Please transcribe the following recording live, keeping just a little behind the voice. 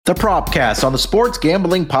The Propcast on the Sports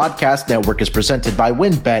Gambling Podcast Network is presented by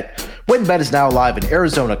WynnBET. WynnBET is now live in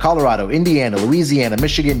Arizona, Colorado, Indiana, Louisiana,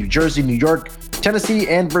 Michigan, New Jersey, New York, Tennessee,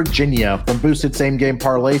 and Virginia. From boosted same-game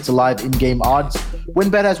parlays to live in-game odds,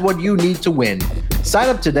 WynnBET has what you need to win. Sign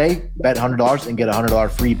up today, bet $100 and get a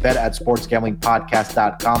 $100 free bet at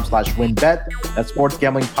sportsgamblingpodcast.com/WynnBET. That's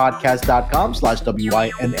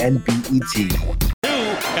sportsgamblingpodcast.com/WYNNBET. And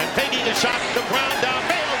taking a shot, the ground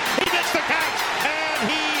downfield. He gets the catch, and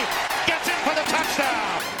he gets in for the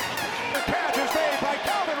touchdown. The catch is made by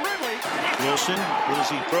Calvin Ridley. Wilson, as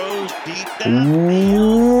he throws deep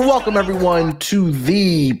down. Welcome, everyone, to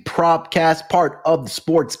the Propcast, part of the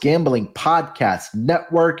Sports Gambling Podcast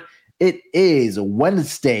Network. It is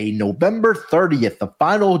Wednesday, November 30th, the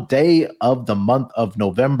final day of the month of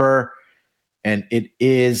November. And it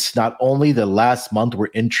is not only the last month we're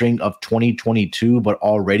entering of 2022, but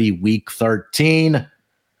already week 13.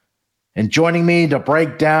 And joining me to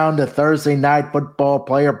break down the Thursday night football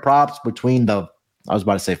player props between I was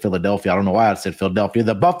about to say Philadelphia. I don't know why I said Philadelphia.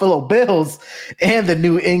 The Buffalo Bills and the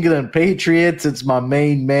New England Patriots. It's my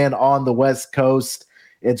main man on the West Coast.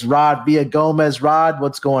 It's Rod Villagomez. Rod,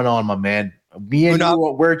 what's going on, my man? Me and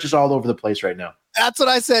you, we're just all over the place right now. That's what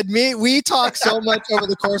I said. We talk so much over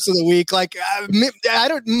the course of the week. Like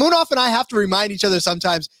Moonoff and I have to remind each other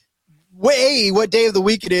sometimes, A, what day of the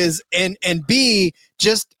week it is, and B,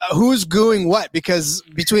 just who's doing what. Because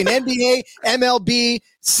between NBA, MLB,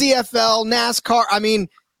 CFL, NASCAR, I mean,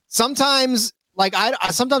 sometimes I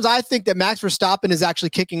think that Max Verstappen is actually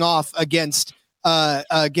kicking off against the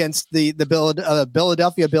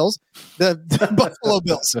Philadelphia Bills, the Buffalo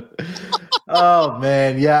Bills. Oh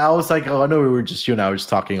man, yeah. I was like, I know you and I were just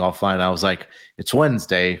talking offline. I was like, it's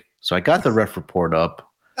Wednesday, so I got the ref report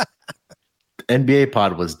up. NBA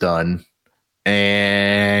pod was done,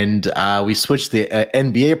 and we switched the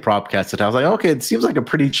NBA propcast. And I was like, okay, it seems like a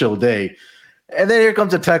pretty chill day. And then here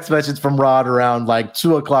comes a text message from Rod around like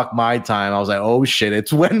 2:00 my time. I was like, oh shit,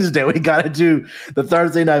 it's Wednesday. We got to do the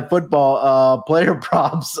Thursday night football player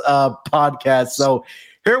props podcast. So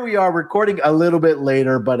here we are recording a little bit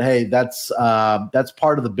later, but hey, that's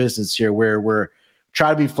part of the business here where we're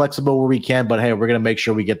trying to be flexible where we can, but hey, we're going to make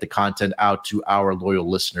sure we get the content out to our loyal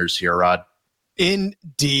listeners here, Rod.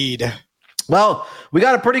 Indeed. Well, we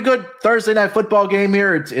got a pretty good Thursday night football game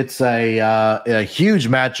here. It's a huge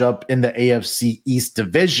matchup in the AFC East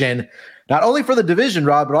division, not only for the division,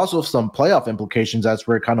 Rod, but also some playoff implications as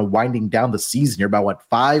we're kind of winding down the season here. About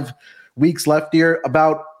 5 weeks left here,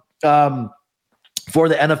 for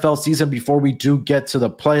the NFL season before we do get to the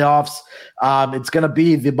playoffs. It's going to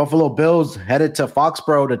be the Buffalo Bills headed to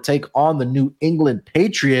Foxborough to take on the New England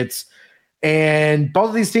Patriots. And both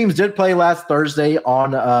of these teams did play last Thursday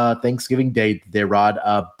on Thanksgiving Day. Rod.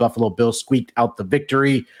 Buffalo Bills squeaked out the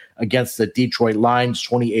victory against the Detroit Lions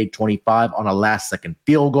 28-25 on a last-second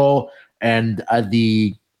field goal. And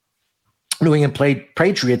the New England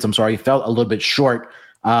Patriots, fell a little bit short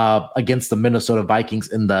against the Minnesota Vikings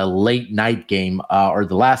in the late night game or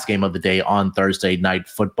the last game of the day on Thursday night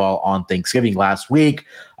football on Thanksgiving last week.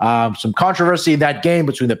 Some controversy in that game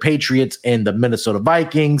between the Patriots and the Minnesota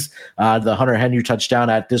Vikings. The Hunter Henry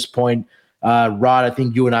touchdown at this point. Rod, I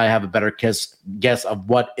think you and I have a better guess of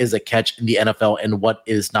what is a catch in the NFL and what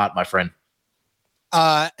is not, my friend.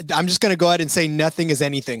 I'm just going to go ahead and say nothing is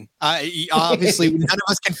anything. Obviously, none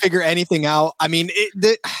of us can figure anything out. I mean,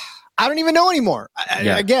 I don't even know anymore.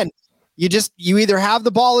 Again, you either have the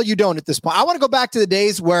ball or you don't at this point. I want to go back to the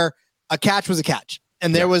days where a catch was a catch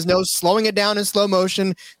and there was no slowing it down in slow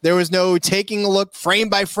motion. There was no taking a look frame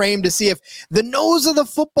by frame to see if the nose of the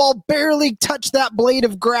football barely touched that blade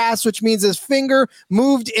of grass, which means his finger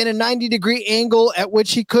moved in a 90-degree angle at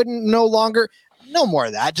which he couldn't no longer. No more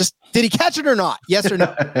of that. Just did he catch it or not? Yes or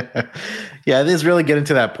no? Yeah, it is really getting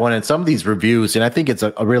to that point. And some of these reviews, and I think it's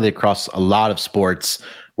really across a lot of sports,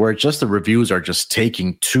 where just the reviews are just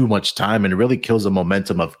taking too much time and it really kills the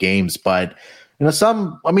momentum of games. But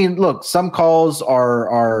some calls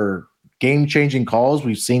are game-changing calls.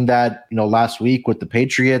 We've seen that, last week with the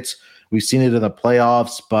Patriots. We've seen it in the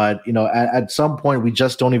playoffs. But, at some point, we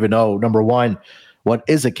just don't even know, number one, what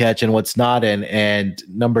is a catch and what's not. And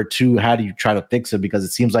number two, how do you try to fix it? Because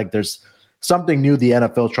it seems like there's something new the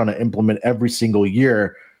NFL is trying to implement every single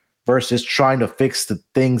year versus trying to fix the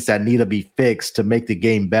things that need to be fixed to make the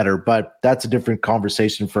game better. But that's a different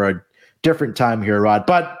conversation for a different time here, Rod.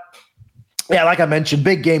 But yeah, like I mentioned,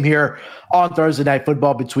 big game here on Thursday night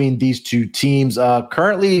football between these two teams.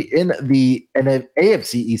 Currently in the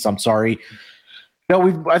AFC East, I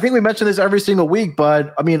think we mention this every single week,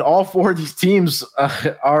 but I mean, all four of these teams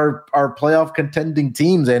are playoff contending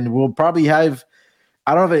teams, and we'll probably have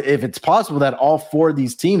I don't know if it's possible that all four of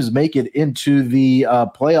these teams make it into the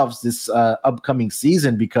playoffs this upcoming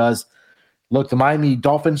season because, look, the Miami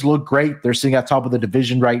Dolphins look great. They're sitting at top of the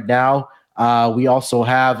division right now. We also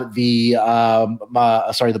have the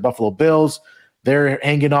Buffalo Bills. They're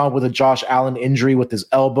hanging on with a Josh Allen injury with his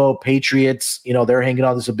elbow. Patriots, they're hanging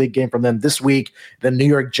on. This is a big game from them this week. The New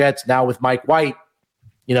York Jets now with Mike White,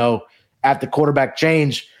 at the quarterback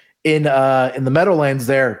change in the Meadowlands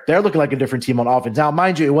they're looking like a different team on offense. Now,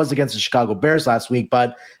 mind you, it was against the Chicago Bears last week,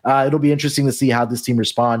 but it'll be interesting to see how this team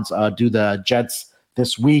responds to the Jets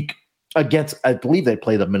this week against, I believe they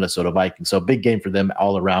play the Minnesota Vikings. So big game for them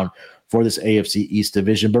all around for this AFC East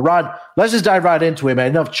division. But Rod, let's just dive right into it, man.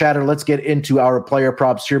 Enough chatter. Let's get into our player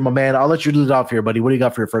props here, my man. I'll let you lead it off here, buddy. What do you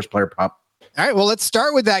got for your first player prop? All right, well, let's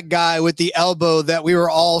start with that guy with the elbow that we were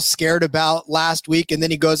all scared about last week, and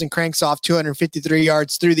then he goes and cranks off 253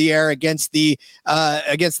 yards through the air against the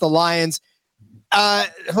Lions.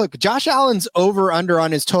 Look, Josh Allen's over/under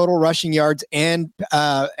on his total rushing yards and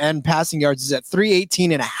passing yards is at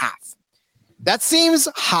 318.5. That seems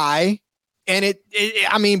high, and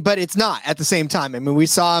but it's not at the same time. I mean, we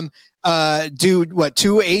saw him do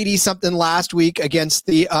 280 something last week against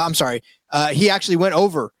the. He actually went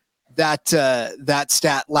over that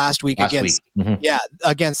stat last week against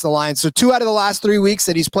the Lions. So 2 out of the last 3 weeks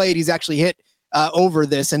that he's played, he's actually hit over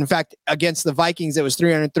this. And in fact, against the Vikings, it was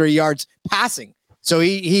 330 yards passing. So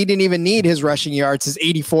he didn't even need his rushing yards, his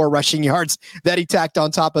 84 rushing yards that he tacked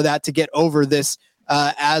on top of that to get over this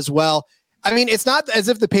as well. I mean, it's not as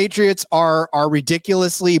if the Patriots are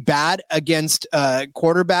ridiculously bad against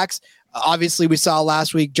quarterbacks. Obviously, we saw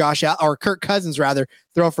last week Kirk Cousins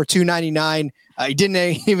throw for 299. He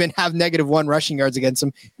didn't even have -1 rushing yards against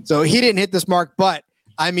him, so he didn't hit this mark. But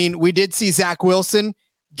I mean, we did see Zach Wilson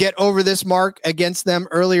get over this mark against them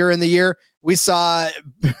earlier in the year. We saw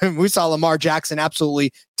Lamar Jackson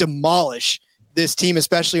absolutely demolish this team,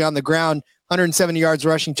 especially on the ground. 170 yards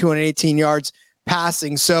rushing, 218 yards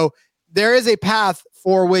passing. So there is a path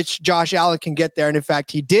for which Josh Allen can get there, and in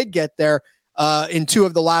fact, he did get there in 2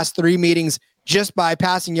 of the last 3 meetings just by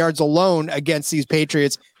passing yards alone against these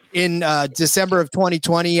Patriots. In December of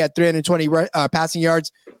 2020 at 320 passing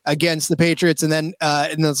yards against the Patriots. And then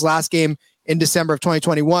in this last game in December of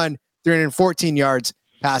 2021, 314 yards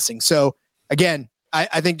passing. So again,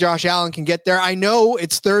 I think Josh Allen can get there. I know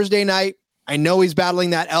it's Thursday night. I know he's battling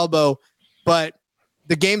that elbow, but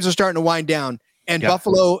the games are starting to wind down. And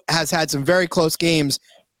Buffalo has had some very close games,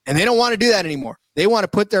 and they don't want to do that anymore. They want to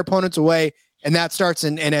put their opponents away, and that starts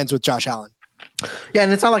and ends with Josh Allen. Yeah,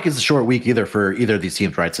 and it's not like it's a short week either for either of these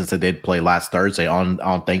teams, right? Since they did play last Thursday on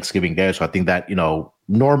Thanksgiving Day. So I think that,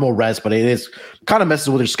 normal rest, but it is kind of messes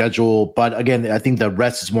with their schedule. But again, I think the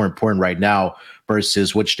rest is more important right now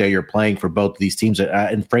versus which day you're playing for both of these teams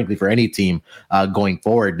and frankly for any team going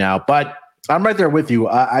forward now. But I'm right there with you.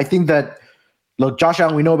 I think that, look, Josh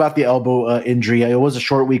Allen, we know about the elbow injury. It was a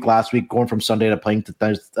short week last week going from Sunday to playing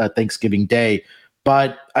to Thanksgiving Day.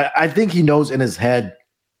 But I think he knows in his head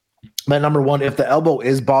that, number one, if the elbow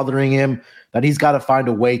is bothering him, that he's got to find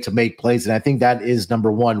a way to make plays. And I think that is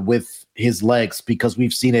number one with his legs, because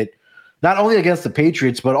we've seen it not only against the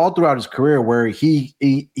Patriots, but all throughout his career where he's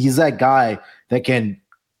that guy that can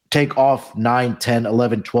take off 9, 10,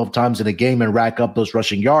 11, 12 times in a game and rack up those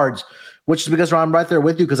rushing yards, which is because I'm right there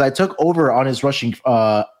with you because I took over on his rushing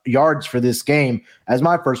yards for this game as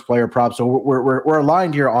my first player prop. So we're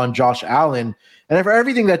aligned here on Josh Allen. And for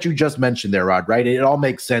everything that you just mentioned there, Rod, right? It all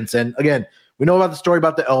makes sense. And again, we know about the story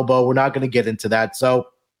about the elbow. We're not going to get into that. So,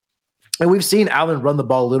 and we've seen Allen run the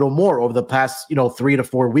ball a little more over the past, 3 to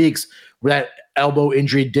 4 weeks where that elbow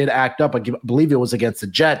injury did act up. I believe it was against the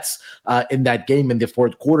Jets in that game in the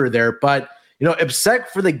fourth quarter there. But,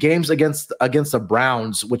 except for the games against the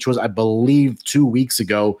Browns, which was, I believe, 2 weeks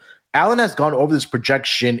ago, Allen has gone over this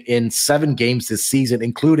projection in 7 games this season,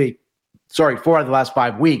 including 4 out of the last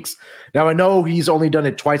 5 weeks. Now, I know he's only done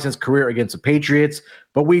it twice in his career against the Patriots,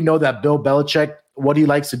 but we know that Bill Belichick, what he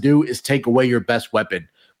likes to do is take away your best weapon,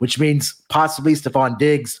 which means possibly Stephon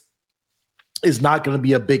Diggs is not going to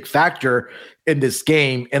be a big factor in this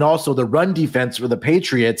game. And also the run defense for the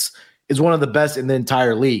Patriots is one of the best in the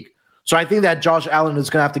entire league. So I think that Josh Allen is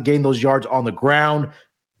going to have to gain those yards on the ground.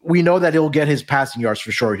 We know that he'll get his passing yards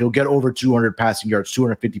for sure. He'll get over 200 passing yards,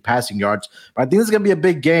 250 passing yards. But I think this is going to be a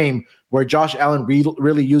big game where Josh Allen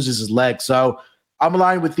really uses his legs. So I'm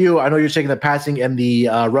aligned with you. I know you're taking the passing and the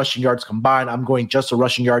rushing yards combined. I'm going just the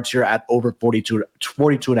rushing yards here at over 42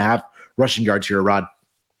 and a half rushing yards here, Rod.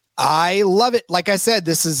 I love it. Like I said,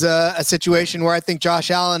 this is a situation where I think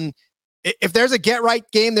Josh Allen, if there's a get right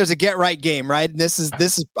game, there's a get right game, right? And this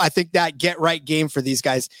is I think that get right game for these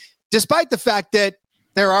guys, despite the fact that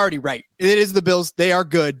They're already right. It is the Bills. They are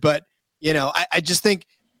good, but I just think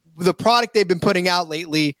the product they've been putting out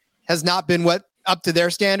lately has not been up to their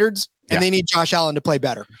standards, and they need Josh Allen to play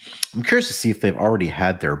better. I'm curious to see if they've already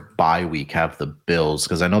had their bye week, have the Bills,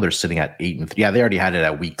 because I know they're sitting at 8-3. Yeah, they already had it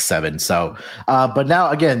at week 7. So, but now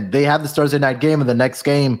again, they have this Thursday night game, and the next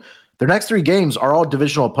game, their next 3 games are all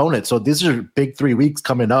divisional opponents. So these are big 3 weeks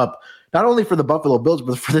coming up, not only for the Buffalo Bills,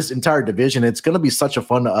 but for this entire division. It's going to be such a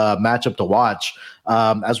fun matchup to watch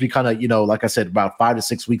as we kind of, like I said, about 5 to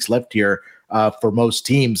 6 weeks left here for most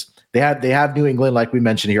teams. They have New England, like we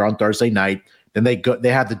mentioned here, on Thursday night. Then they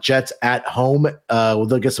have the Jets at home.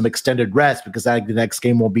 They'll get some extended rest because the next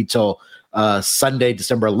game won't be till Sunday,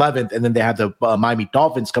 December 11th. And then they have the Miami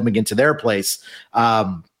Dolphins coming into their place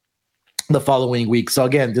the following week. So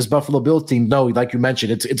again, this Buffalo Bills team, like you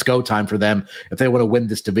mentioned, it's go time for them if they want to win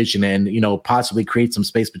this division and possibly create some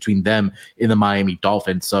space between them in the Miami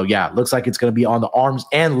Dolphins. So yeah, looks like it's going to be on the arms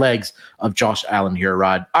and legs of Josh Allen here,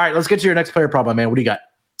 Rod. All right, let's get to your next player prop, my man. What do you got?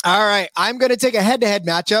 All right, I'm going to take a head-to-head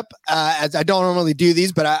matchup, as I don't normally do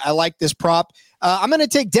these, but I like this prop. I'm going to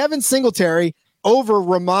take Devin Singletary over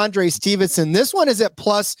Ramondre Stevenson. This one is at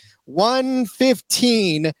plus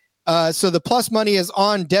 115. So the plus money is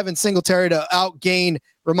on Devin Singletary to outgain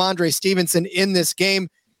Ramondre Stevenson in this game.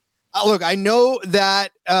 Look, I know that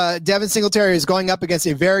Devin Singletary is going up against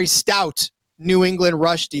a very stout New England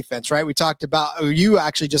rush defense, right? You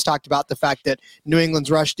actually just talked about the fact that New England's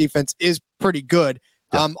rush defense is pretty good.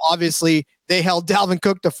 Obviously, they held Dalvin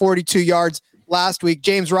Cook to 42 yards last week.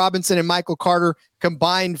 James Robinson and Michael Carter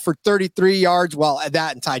combined for 33 yards. Well,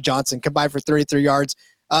 that and Ty Johnson combined for 33 yards.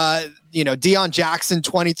 Deion Jackson,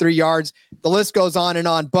 23 yards. The list goes on and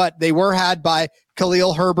on, but they were had by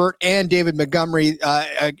Khalil Herbert and David Montgomery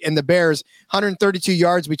and the Bears, 132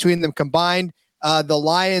 yards between them combined. The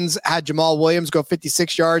Lions had Jamal Williams go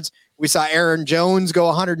 56 yards. We saw Aaron Jones go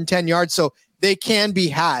 110 yards, so they can be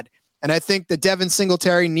had. And I think that Devin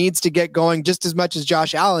Singletary needs to get going just as much as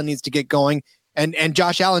Josh Allen needs to get going. And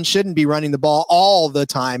Josh Allen shouldn't be running the ball all the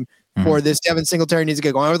time for this. Devin Singletary needs to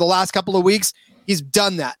get going. Over the last couple of weeks, he's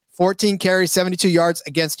done that. 14 carries, 72 yards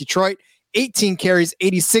against Detroit. 18 carries,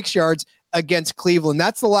 86 yards against Cleveland.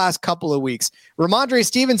 That's the last couple of weeks. Ramondre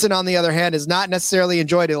Stevenson, on the other hand, has not necessarily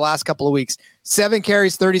enjoyed it the last couple of weeks. 7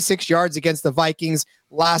 carries, 36 yards against the Vikings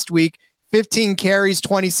last week. 15 carries,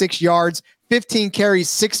 26 yards. 15 carries,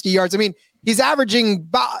 60 yards. I mean, he's averaging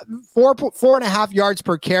about 4.5 yards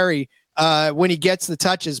per carry when he gets the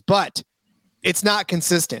touches, but it's not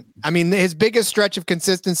consistent. I mean, his biggest stretch of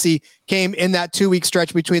consistency came in that 2-week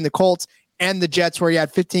stretch between the Colts and the Jets, where he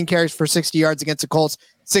had 15 carries for 60 yards against the Colts,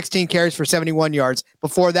 16 carries for 71 yards.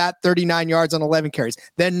 Before that, 39 yards on 11 carries,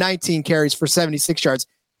 then 19 carries for 76 yards.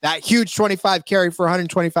 That huge 25 carry for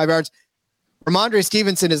 125 yards. Ramondre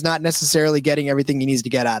Stevenson is not necessarily getting everything he needs to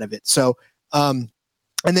get out of it. So, and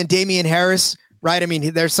then Damian Harris, right? I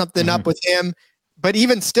mean, there's something up with him, but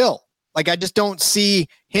even still, like, I just don't see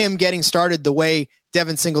him getting started the way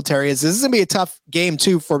Devin Singletary is. This is going to be a tough game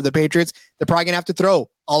too for the Patriots. They're probably going to have to throw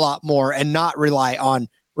a lot more and not rely on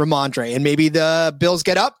Ramondre. And maybe the Bills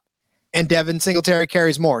get up and Devin Singletary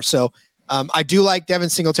carries more. So I do like Devin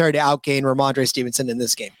Singletary to outgain Ramondre Stevenson in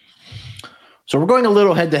this game. So we're going a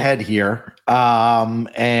little head-to-head here.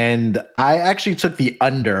 And I actually took the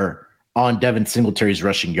under on Devin Singletary's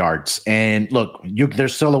rushing yards. And look,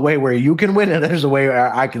 there's still a way where you can win, and there's a way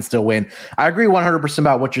where I can still win. I agree 100%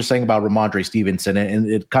 about what you're saying about Ramondre Stevenson,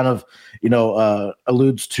 and it kind of,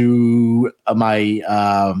 alludes to my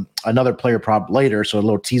another player prop later, so a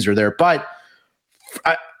little teaser there. But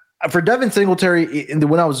for Devin Singletary,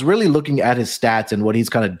 when I was really looking at his stats and what he's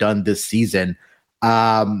kind of done this season,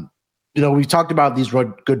 we talked about these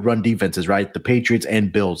good run defenses, right? The Patriots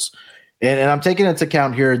and Bills. And I'm taking into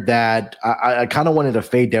account here that I kind of wanted to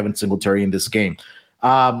fade Devin Singletary in this game.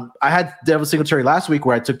 I had Devin Singletary last week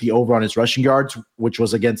where I took the over on his rushing yards, which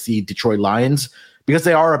was against the Detroit Lions, because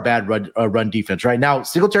they are a bad run defense. Right now,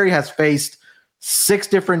 Singletary has faced 6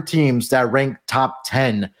 different teams that rank top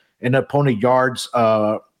 10 in opponent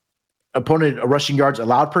rushing yards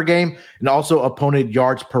allowed per game, and also opponent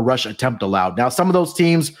yards per rush attempt allowed. Now, some of those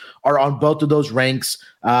teams are on both of those ranks,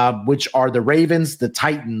 which are the Ravens, the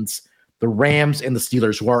Titans, the Rams, and the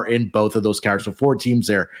Steelers, who are in both of those categories. So 4 teams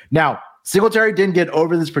there. Now, Singletary didn't get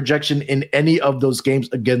over this projection in any of those games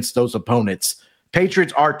against those opponents.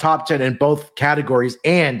 Patriots are top 10 in both categories,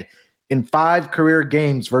 and in 5 career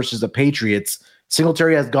games versus the Patriots,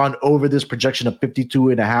 Singletary has gone over this projection of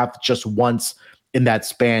 52.5 just once in that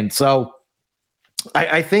span. So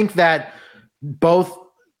I think that both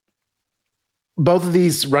of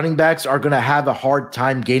these running backs are going to have a hard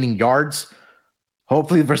time gaining yards.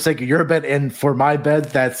 hopefully for sake of your bet and for my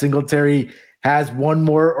bet that Singletary has one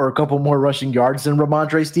more or a couple more rushing yards than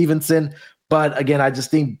Ramondre Stevenson. But again, I just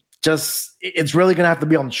think it's really going to have to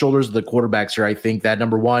be on the shoulders of the quarterbacks here. I think that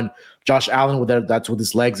number one, Josh Allen, that's with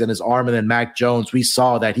his legs and his arm, and then Mac Jones, we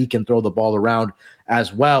saw that he can throw the ball around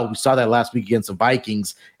as well. We saw that last week against the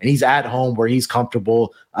Vikings, and he's at home where he's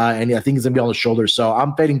comfortable, and I think he's going to be on the shoulders. So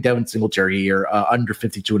I'm fading Devin Singletary here, under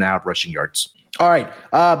 52.5 rushing yards. All right,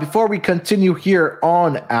 before we continue here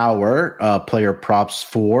on our player props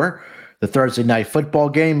for the Thursday night football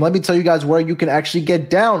game, let me tell you guys where you can actually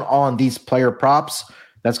get down on these player props.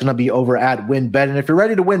 That's going to be over at WynnBET. And if you're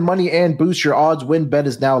ready to win money and boost your odds, WynnBET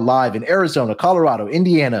is now live in Arizona, Colorado,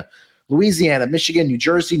 Indiana, Louisiana, Michigan, New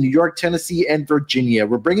Jersey, New York, Tennessee, and Virginia.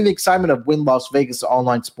 We're bringing the excitement of Wynn Las Vegas to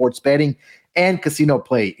online sports betting and casino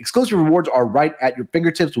play. Exclusive rewards are right at your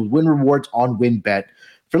fingertips with Wynn Rewards on WynnBET.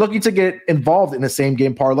 If you're looking to get involved in the same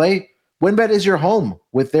game parlay, WynnBET is your home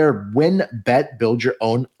with their WynnBET Build Your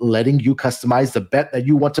Own, letting you customize the bet that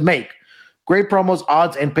you want to make. Great promos,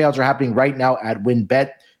 odds, and payouts are happening right now at WynnBET,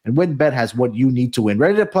 and WynnBET has what you need to win.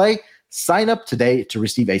 Ready to play? Sign up today to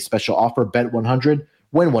receive a special offer. Bet 100,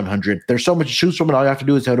 win 100. There's so much to choose from, and all you have to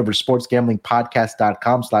do is head over to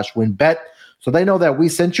sportsgamblingpodcast.com/WynnBET so they know that we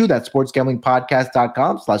sent you. That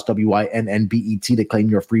sportsgamblingpodcast.com/WYNNBET to claim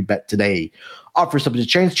your free bet today. Offer subject to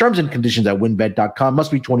change. Terms and conditions at WynnBET.com.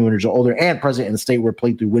 Must be 21 years or older and present in the state where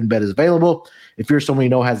playthrough WynnBET is available. If you're someone you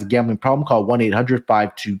know has a gambling problem, call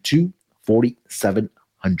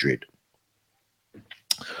 1-800-522-4700.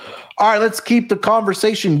 All right, let's keep the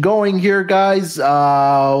conversation going here, guys.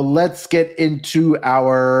 Let's get into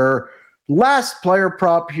our last player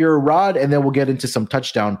prop here, Rod, and then we'll get into some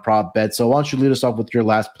touchdown prop bets. So why don't you lead us off with your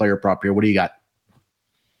last player prop here? What do you got?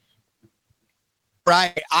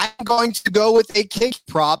 Right. I'm going to go with a kick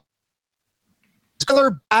prop.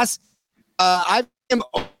 Tyler Bass, I am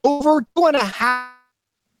over 2.5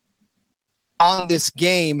 on this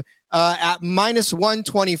game at minus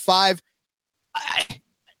 125.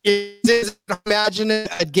 Imagine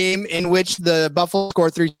a game in which the Buffalo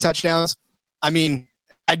score 3 touchdowns. I mean,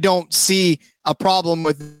 I don't see a problem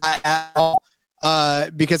with that at all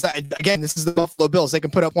because, again, this is the Buffalo Bills. They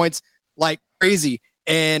can put up points like crazy,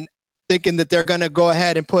 and thinking that they're going to go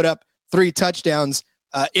ahead and put up 3 touchdowns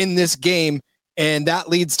in this game, and that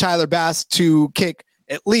leads Tyler Bass to kick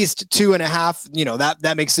at least 2.5. You know,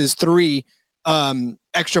 that makes his 3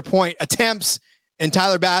 extra point attempts, and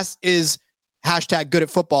Tyler Bass is hashtag good at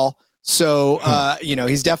football. So,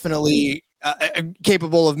 he's definitely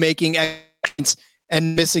capable of making points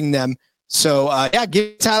and missing them. So,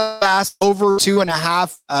 give Tyler Bass over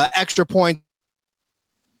 2.5 extra points.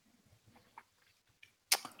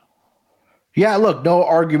 Yeah, look, no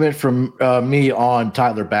argument from me on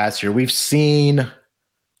Tyler Bass here. We've seen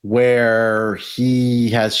where he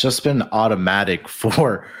has just been automatic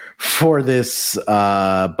for this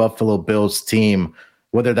Buffalo Bills team,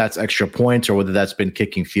 whether that's extra points or whether that's been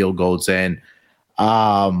kicking field goals. And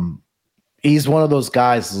he's one of those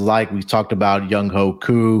guys, like we talked about Young Ho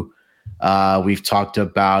Koo. We've talked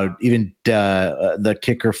about even the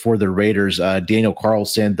kicker for the Raiders, Daniel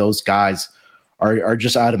Carlson. Those guys are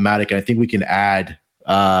just automatic. And I think we can add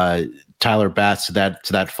Tyler Bass to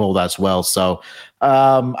that fold as well. So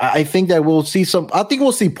I think that we'll see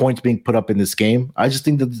points being put up in this game. I just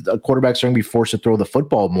think that the quarterbacks are going to be forced to throw the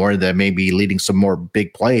football more than maybe leading some more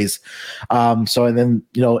big plays. And then,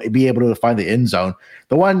 be able to find the end zone.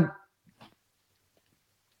 The one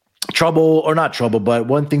but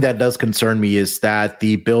one thing that does concern me is that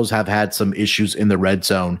the Bills have had some issues in the red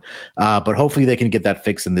zone, but hopefully they can get that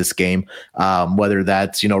fixed in this game, whether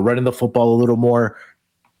that's, running the football a little more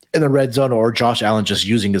in the red zone or Josh Allen just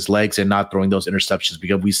using his legs and not throwing those interceptions,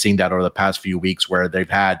 because we've seen that over the past few weeks where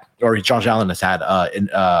Josh Allen has had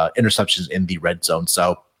interceptions in the red zone.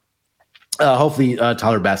 So hopefully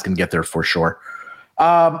Tyler Bass can get there for sure.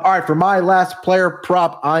 All right, for my last player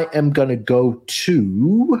prop, I am going to go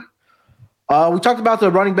to we talked about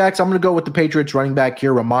the running backs. I'm going to go with the Patriots running back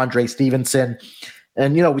here, Ramondre Stevenson.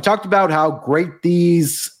 And, we talked about how great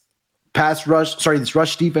these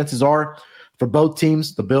rush defenses are for both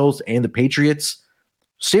teams, the Bills and the Patriots.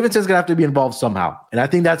 Stevenson's going to have to be involved somehow. And I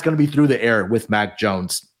think that's going to be through the air with Mac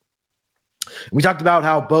Jones. We talked about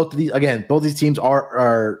how both of these teams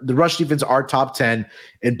are the rush defense are top 10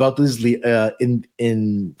 in both of these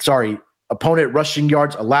opponent rushing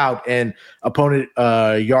yards allowed and opponent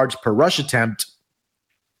yards per rush attempt.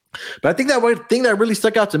 But I think that one thing that really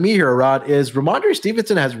stuck out to me here, Rod, is Ramondre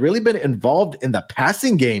Stevenson has really been involved in the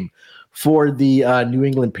passing game for the New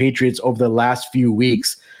England Patriots over the last few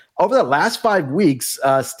weeks. Over the last 5 weeks,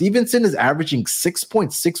 Stevenson is averaging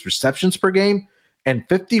 6.6 receptions per game and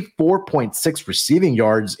 54.6 receiving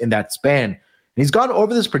yards in that span. And he's gone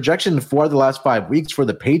over this projection in 4 of the last 5 weeks for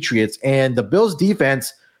the Patriots, and the Bills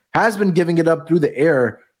defense has been giving it up through the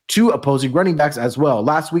air to opposing running backs as well.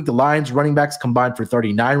 Last week, the Lions running backs combined for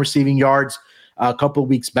 39 receiving yards. A couple of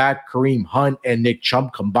weeks back, Kareem Hunt and Nick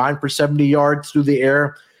Chubb combined for 70 yards through the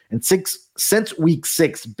air. And since week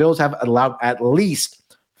 6, Bills have allowed at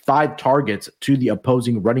least 5 targets to the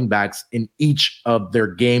opposing running backs in each of their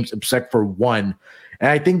games, except for one. And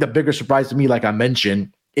I think the bigger surprise to me, like I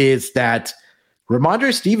mentioned, is that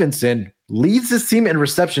Ramondre Stevenson leads this team in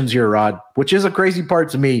receptions here, Rod, which is a crazy part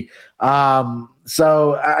to me.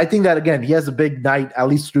 So I think that, again, he has a big night, at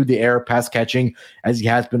least through the air, pass catching, as he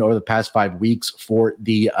has been over the past 5 weeks for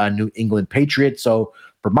the New England Patriots. So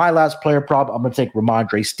for my last player prop, I'm going to take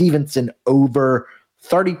Ramondre Stevenson over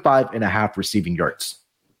 35.5 receiving yards.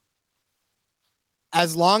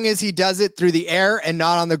 As long as he does it through the air and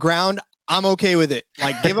not on the ground, I'm okay with it.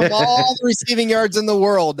 Like, give him all the receiving yards in the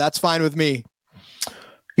world. That's fine with me.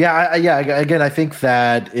 Yeah. Again, I think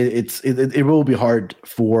that it will be hard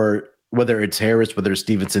for whether it's Harris, whether it's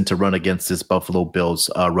Stevenson, to run against this Buffalo Bills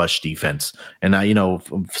rush defense. And I,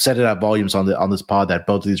 said it at volumes on this pod that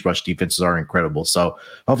both of these rush defenses are incredible. So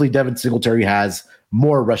hopefully Devin Singletary has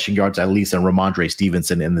more rushing yards at least than Ramondre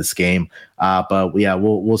Stevenson in this game. But yeah,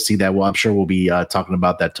 we'll see that. Well, I'm sure we'll be talking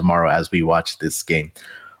about that tomorrow as we watch this game.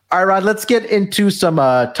 All right, Rod, let's get into some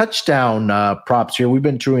touchdown props here. We've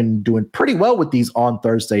been doing pretty well with these on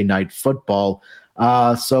Thursday Night Football.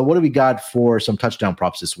 So what do we got for some touchdown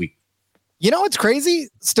props this week? You know what's crazy?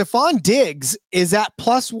 Stephon Diggs is at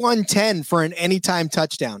plus 110 for an anytime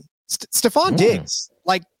touchdown. Stephon Diggs,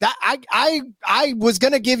 like that. I was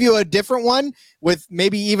going to give you a different one with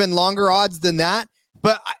maybe even longer odds than that,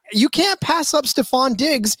 but you can't pass up Stephon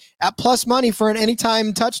Diggs at plus money for an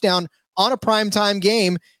anytime touchdown on a primetime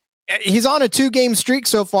game. He's on a 2-game streak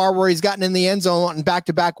so far where he's gotten in the end zone in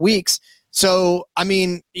back-to-back weeks. So, I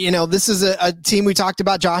mean, this is a team. We talked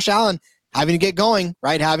about Josh Allen having to get going,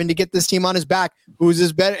 right? Having to get this team on his back. Who's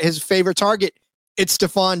his favorite target? It's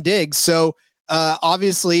Stephon Diggs. So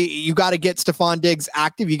obviously you got to get Stephon Diggs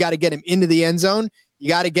active. You got to get him into the end zone. You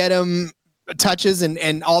got to get him touches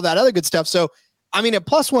and all that other good stuff. So, I mean, at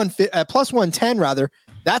plus 110 rather,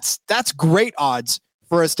 that's great odds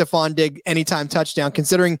for a Stephon Diggs anytime touchdown,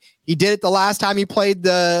 considering he did it the last time he played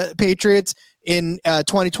the Patriots in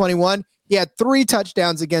 2021. He had 3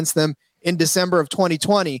 touchdowns against them in December of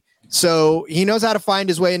 2020. So he knows how to find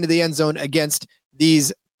his way into the end zone against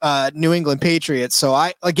these New England Patriots. So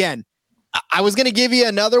I was going to give you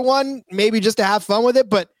another one, maybe just to have fun with it,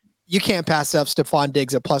 but you can't pass up Stephon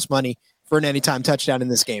Diggs at plus money for an anytime touchdown in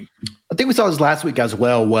this game. I think we saw this last week as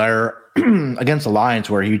well, where against the Lions,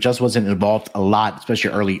 where he just wasn't involved a lot,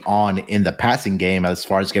 especially early on in the passing game as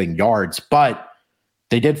far as getting yards, but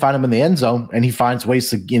they did find him in the end zone, and he finds ways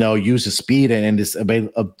to, use his speed and his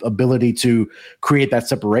ability to create that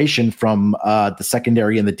separation from the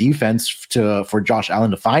secondary and the defense for Josh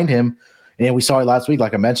Allen to find him. And we saw it last week,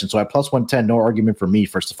 like I mentioned. So at plus 110, no argument for me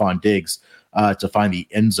for Stephon Diggs to find the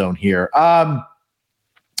end zone here.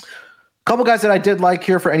 Couple guys that I did like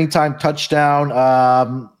here for anytime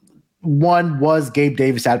touchdown. One was Gabe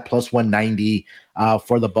Davis at plus 190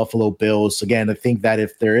 for the Buffalo Bills. Again, I think that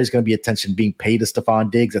if there is going to be attention being paid to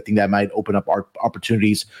Stephon Diggs, I think that might open up our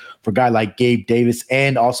opportunities for a guy like Gabe Davis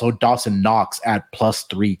and also Dawson Knox at plus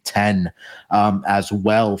 310 as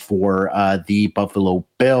well for the Buffalo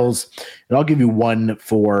Bills. And I'll give you one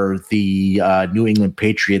for the New England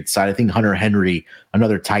Patriots side. I think Hunter Henry,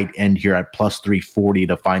 another tight end here at plus 340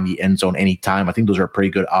 to find the end zone anytime. I think those are pretty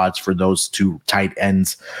good odds for those 2 tight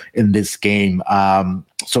ends in this game.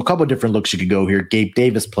 So a couple of different looks you could go here. Gabe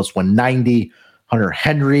Davis plus 190, Hunter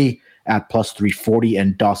Henry at plus 340,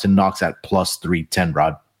 and Dawson Knox at plus 310,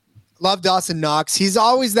 Rod. Love Dawson Knox. He's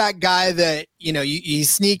always that guy that,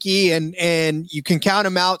 he's sneaky and you can count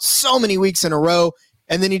him out so many weeks in a row,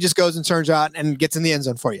 and then he just goes and turns out and gets in the end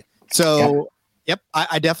zone for you. So, yep,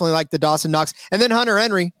 I definitely like the Dawson Knox. And then Hunter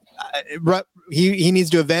Henry, he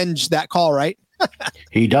needs to avenge that call, right?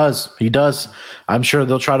 He does. I'm sure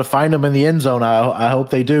they'll try to find him in the end zone. I hope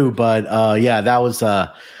they do. But that was I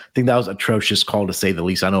think that was atrocious call, to say the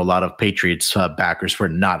least. I know a lot of Patriots backers were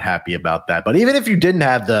not happy about that. But even if you didn't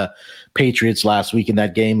have the Patriots last week in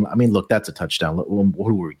that game, I mean, look, that's a touchdown. Who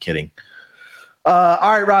were we kidding? All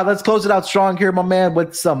right, Rod, let's close it out strong here, my man,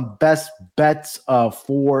 with some best bets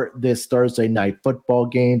for this Thursday night football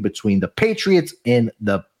game between the Patriots and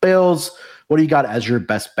the Bills. What do you got as your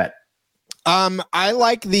best bet? I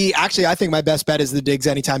think my best bet is the Diggs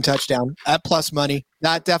anytime touchdown at plus money.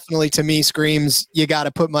 That definitely, to me, screams you got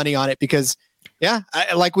to put money on it, because Yeah,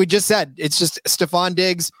 like we just said, it's just Stephon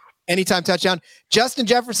Diggs, anytime touchdown. Justin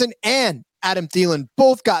Jefferson and Adam Thielen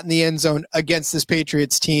both got in the end zone against this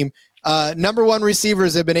Patriots team. Number one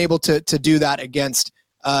receivers have been able to do that against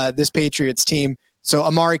this Patriots team. So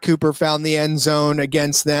Amari Cooper found the end zone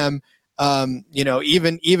against them.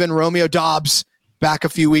 Even Romeo Doubs back a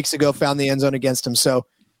few weeks ago found the end zone against him. So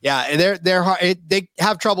yeah, they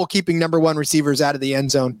have trouble keeping number one receivers out of the end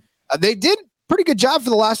zone. They did pretty good job for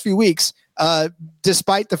the last few weeks,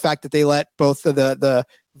 despite the fact that they let both of the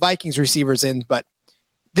Vikings receivers in. But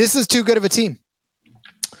this is too good of a team.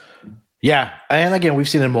 Yeah, and again, we've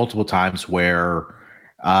seen it multiple times where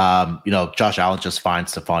Josh Allen just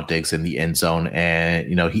finds Stephon Diggs in the end zone, and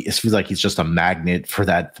it feels like he's just a magnet for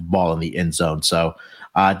that ball in the end zone. So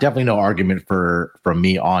definitely no argument from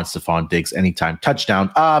me on Stephon Diggs anytime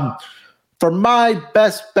touchdown. For my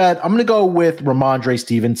best bet, I'm going to go with Ramondre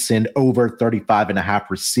Stevenson over 35.5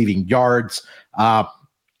 receiving yards. It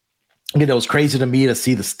was crazy to me to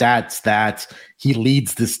see the stats that he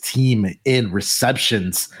leads this team in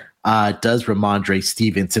receptions. Does Ramondre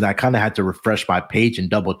Stevenson? I kind of had to refresh my page and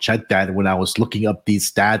double check that when I was looking up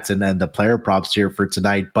these stats and then the player props here for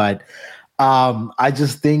tonight. But I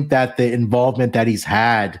just think that the involvement that he's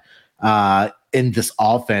had in this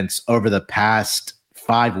offense over the past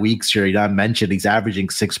 5 weeks here, I mentioned he's averaging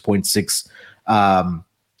 6.6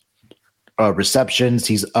 receptions.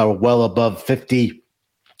 He's well above 50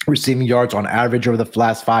 receiving yards on average over the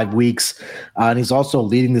last 5 weeks. And he's also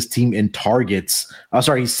leading this team in targets.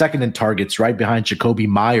 He's second in targets, right behind Jacoby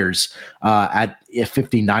Myers at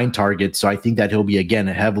 59 targets. So I think that he'll be, again,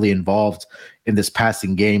 heavily involved in this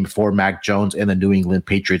passing game for Mac Jones and the New England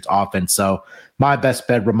Patriots offense. So my best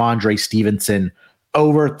bet, Ramondre Stevenson,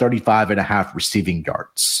 over 35.5 receiving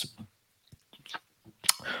yards.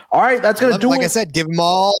 All right, that's going to do it. Like I said, give them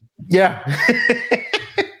all. Yeah.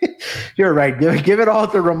 You're right. Give it all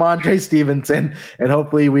to Ramondre Stevenson, and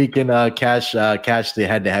hopefully we can cash the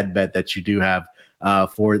head-to-head bet that you do have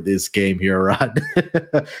for this game here, Rod.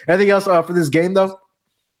 Anything else for this game, though?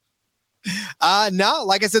 No.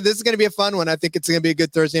 Like I said, this is going to be a fun one. I think it's going to be a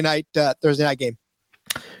good Thursday night game.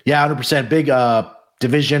 Yeah, 100%. Big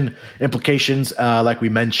division implications, like we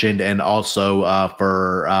mentioned, and also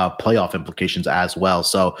for playoff implications as well.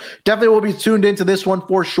 So definitely we'll be tuned into this one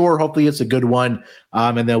for sure. Hopefully it's a good one.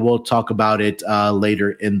 And then we'll talk about it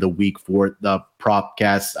later in the week for the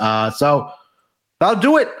Propcast. So that'll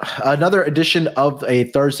do it. Another edition of a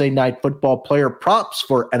Thursday Night Football player props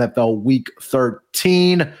for NFL Week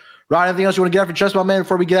 13. Ryan, anything else you want to get off your chest, my man,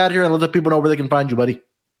 before we get out of here and let the people know where they can find you, buddy?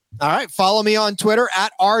 All right. Follow me on Twitter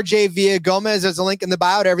at RJ Villagomez. There's a link in the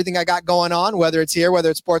bio to everything I got going on, whether it's here, whether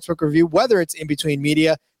it's Sportsbook Review, whether it's In Between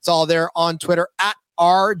Media. It's all there on Twitter at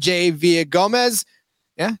RJ Villagomez.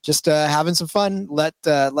 Yeah, just having some fun.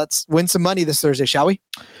 Let's win some money this Thursday, shall we?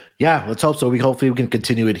 Yeah, let's hope so. Hopefully we can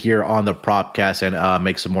continue it here on the Propcast and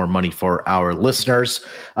make some more money for our listeners.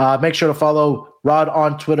 Make sure to follow Rod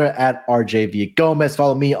on Twitter at RJ Villagomez.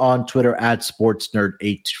 Follow me on Twitter at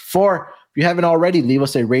SportsNerd824. If you haven't already, leave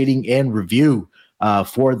us a rating and review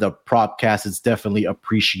for the Propcast. It's definitely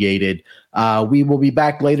appreciated. We will be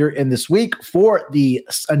back later in this week for the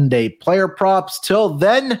Sunday player props. Till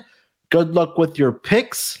then, good luck with your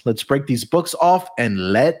picks. Let's break these books off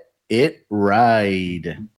and let it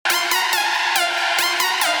ride.